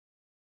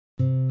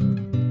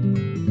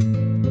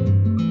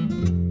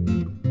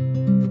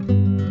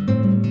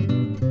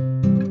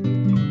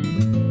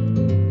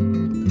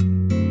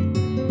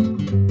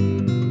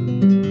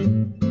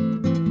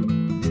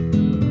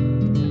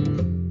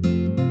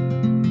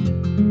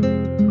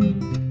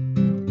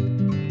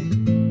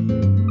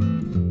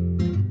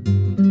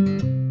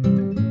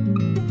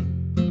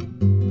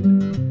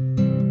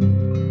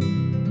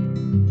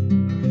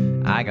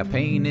got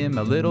pain in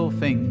my little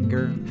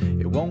finger,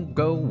 it won't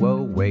go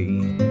away.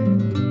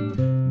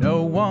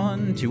 No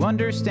one to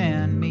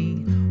understand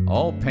me,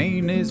 all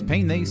pain is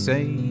pain they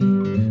say.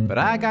 But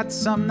I got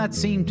some that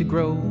seem to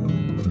grow,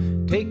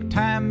 take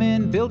time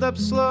and build up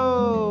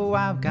slow.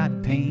 I've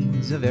got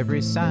pains of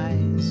every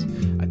size,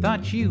 I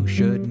thought you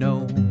should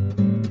know.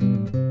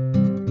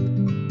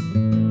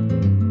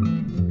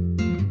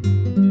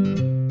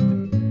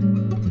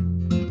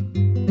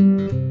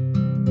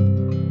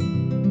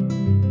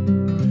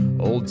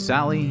 Old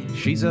Sally,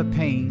 she's a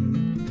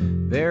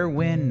pain there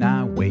when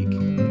I wake.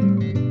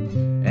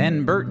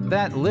 And Bert,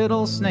 that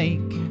little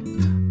snake,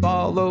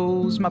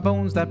 follows my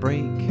bones that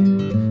break.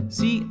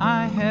 See,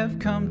 I have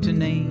come to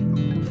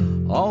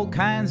name all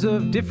kinds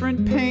of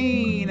different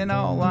pain, and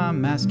all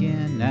I'm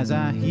asking as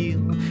I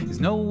heal is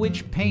know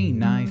which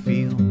pain I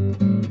feel.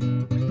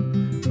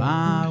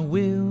 My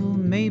will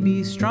may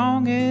be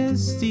strong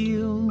as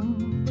steel,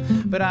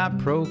 but I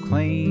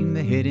proclaim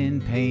the hidden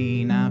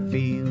pain I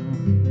feel.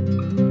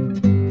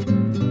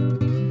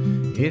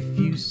 If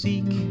you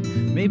seek,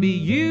 maybe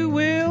you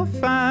will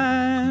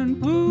find,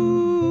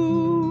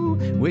 woo,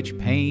 which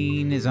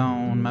pain is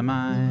on my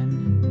mind.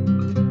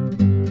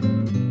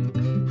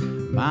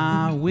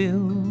 My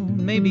will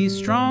may be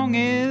strong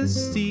as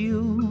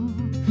steel,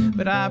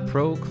 but I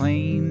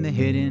proclaim the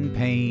hidden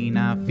pain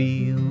I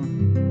feel.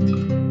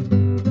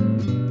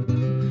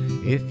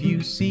 If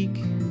you seek,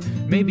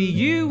 maybe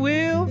you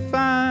will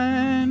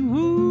find,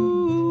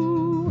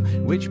 woo,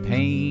 which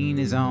pain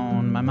is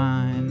on my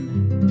mind.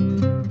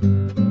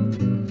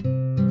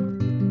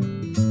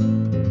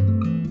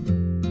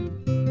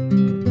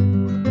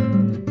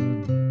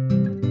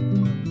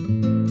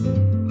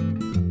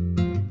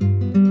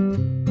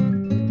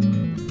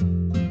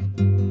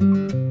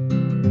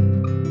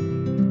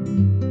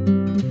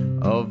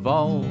 Of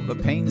all the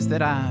pains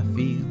that I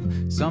feel,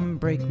 some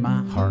break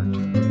my heart.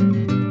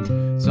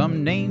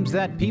 Some names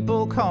that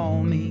people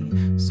call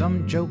me,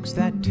 some jokes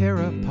that tear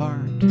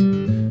apart.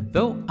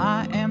 Though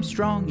I am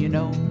strong, you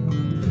know,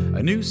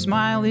 a new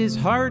smile is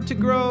hard to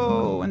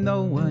grow. And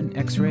though an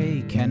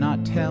x-ray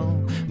cannot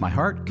tell, my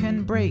heart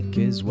can break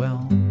as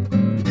well.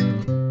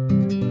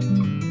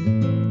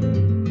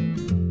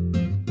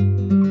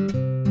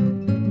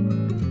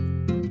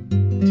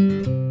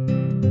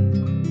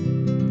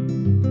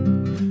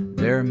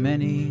 There are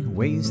many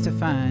ways to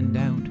find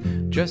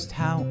out just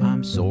how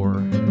I'm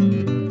sore.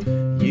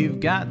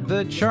 You've got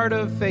the chart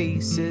of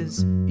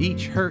faces,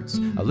 each hurts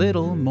a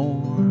little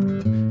more.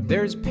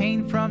 There's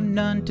pain from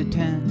none to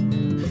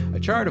 10, a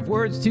chart of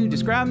words to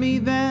describe me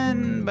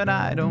then. But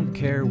I don't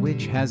care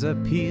which has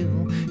appeal,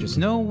 just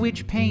know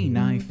which pain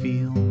I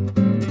feel.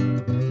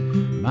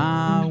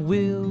 My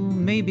will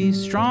may be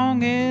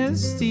strong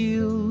as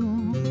steel,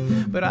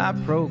 but I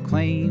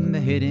proclaim the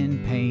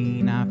hidden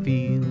pain I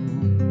feel.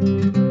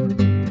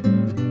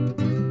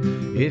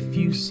 If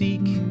you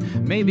seek,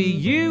 maybe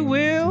you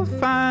will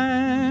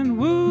find,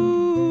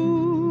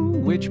 woo,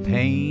 which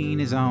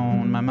pain is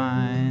on my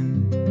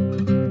mind.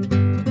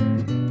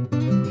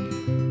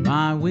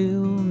 My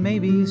will may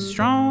be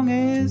strong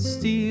as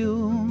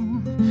steel,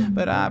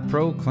 but I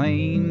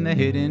proclaim the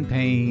hidden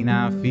pain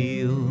I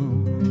feel.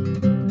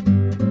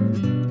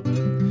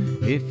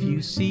 If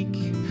you seek,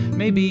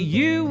 maybe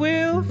you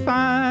will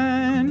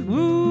find,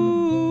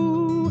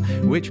 woo,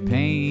 which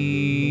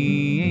pain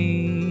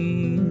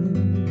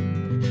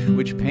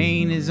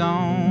is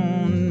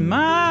on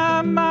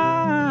my mind.